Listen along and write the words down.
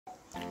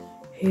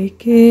Hey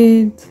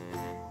kids,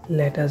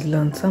 let us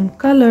learn some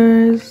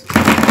colors.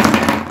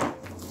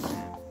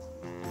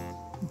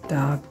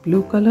 Dark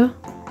blue color,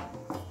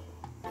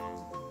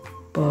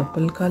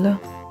 purple color,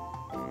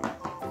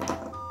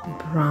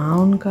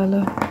 brown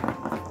color,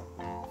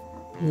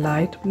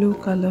 light blue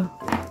color,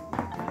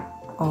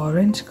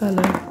 orange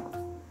color,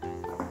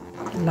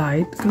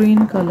 light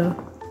green color,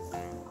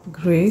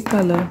 gray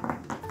color,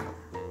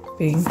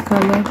 pink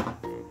color,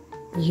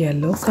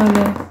 yellow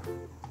color,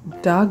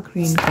 dark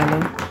green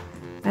color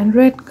and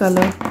red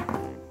color.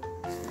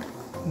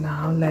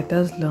 Now let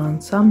us learn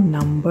some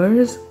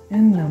numbers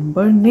and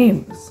number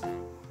names.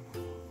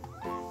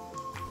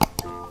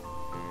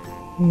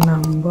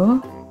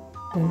 Number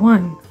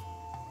 1,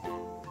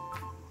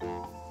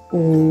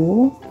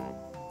 O-N-E,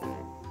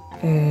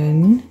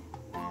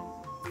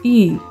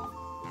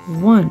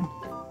 1.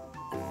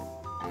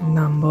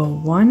 Number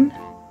 1,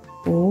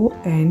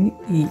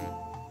 O-N-E,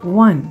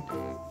 1.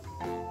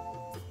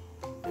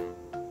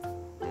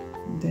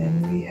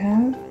 Then we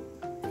have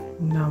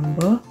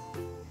number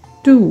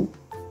 2,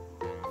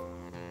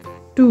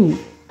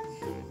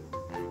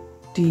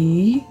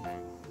 T-W-O,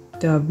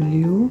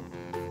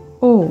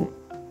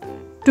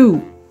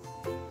 2.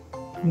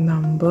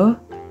 Number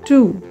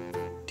 2,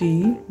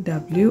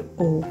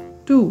 T-W-O,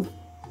 2.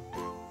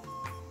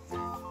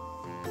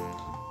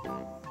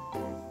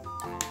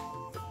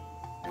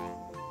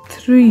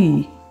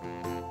 Three,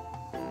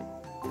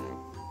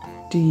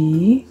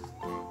 T-H-R-E-E,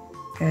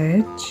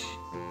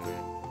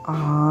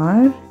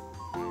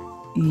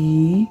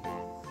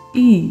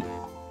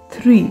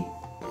 3.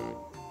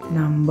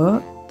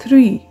 Number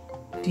 3,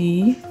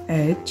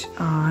 T-H-R-E-E,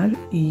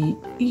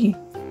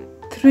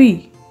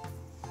 3.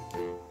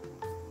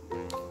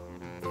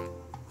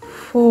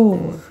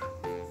 4,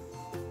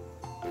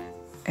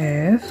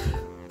 F-O-U-R,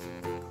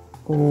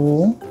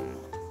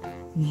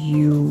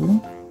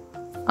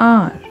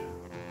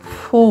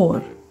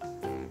 4.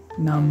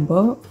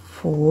 Number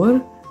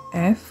 4,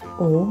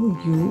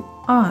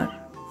 F-O-U-R,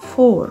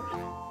 4.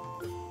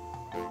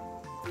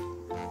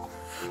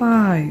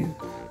 5,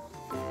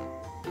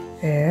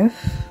 F-I-V-E,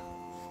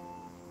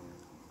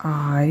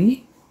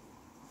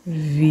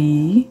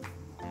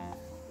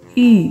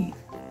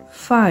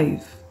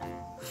 5.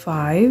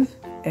 5,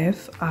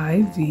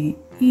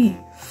 F-I-V-E,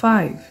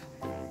 5.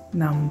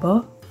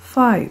 Number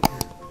 5.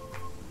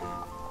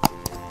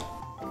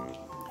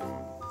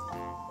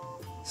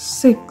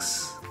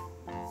 6,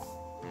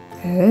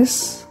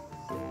 S-I-X,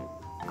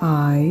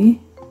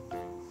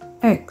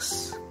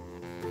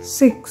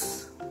 6.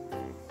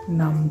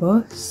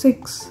 Number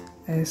 6,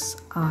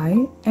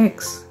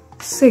 S-I-X,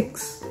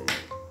 6.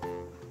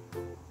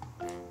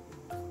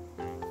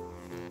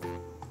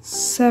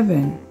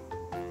 7,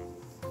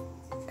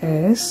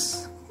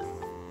 S-E-V-E-N,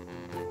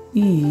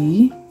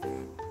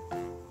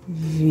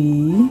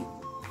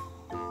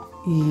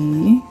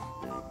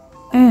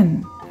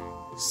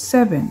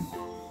 7.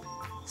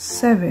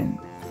 7,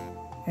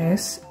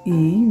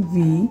 S-E-V-E-N,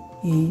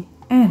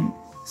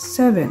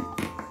 7.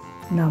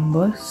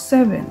 Number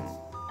 7.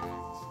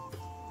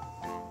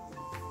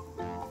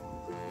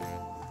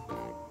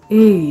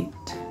 8,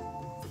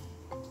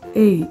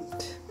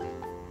 8,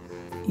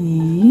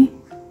 E-I-G-H-T,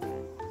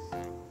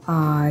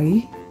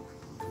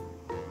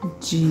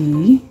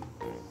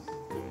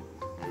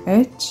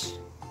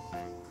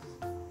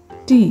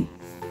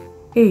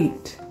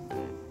 8.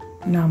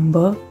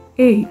 Number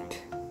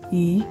 8,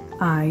 E-I-G-H-T,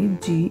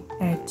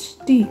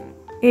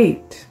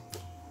 8.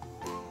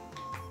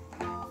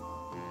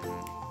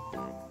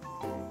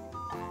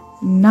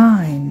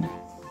 9,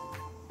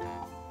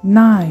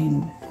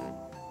 9,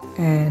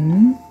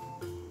 N-I-N-E,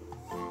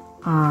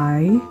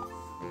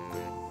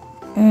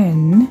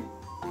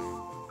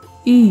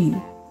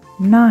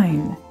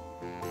 9.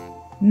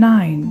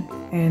 9,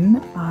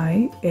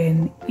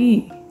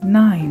 N-I-N-E,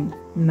 9.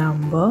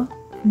 Number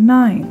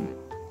 9.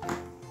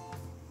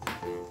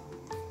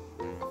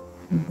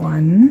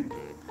 1,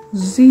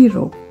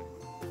 0,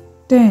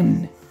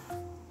 10,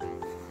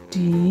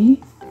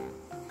 T-E-N,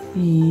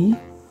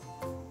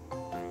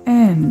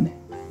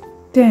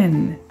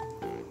 10.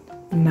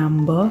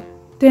 Number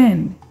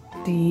 10,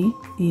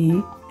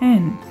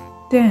 T-E-N,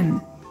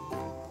 10.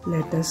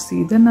 Let us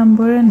see the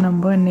number and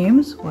number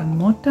names one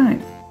more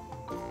time.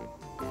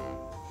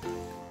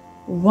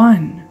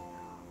 1,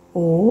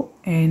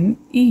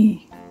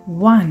 O-N-E,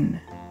 1.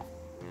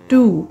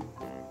 2,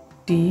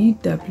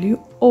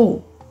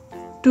 T-W-O,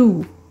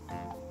 2.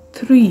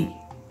 3,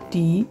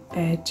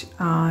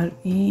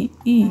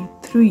 T-H-R-E-E,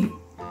 3.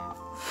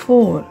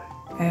 4,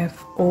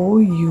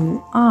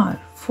 F-O-U-R,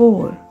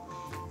 4.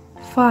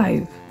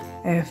 5,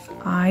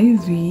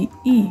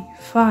 F-I-V-E,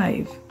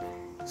 5.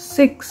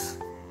 6,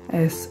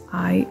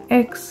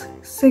 S-I-X,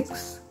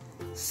 6.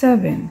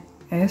 7,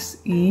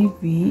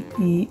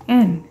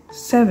 S-E-V-E-N,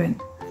 7.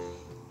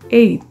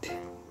 8,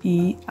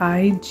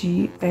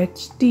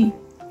 E-I-G-H-T,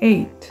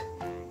 8.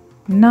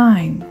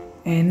 9,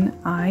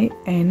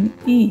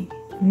 N-I-N-E,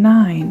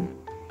 9.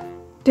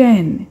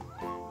 10,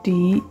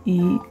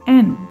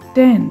 T-E-N,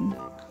 10.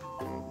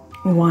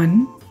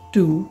 1,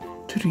 2,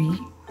 3,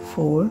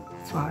 4,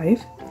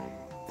 5,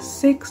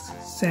 6,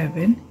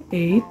 7,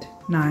 8,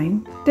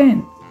 9,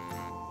 10.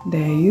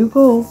 There you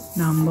go,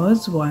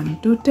 numbers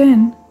 1 to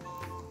 10.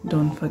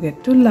 Don't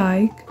forget to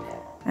like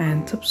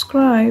and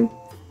subscribe.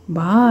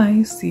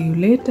 Bye. See you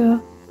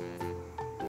later.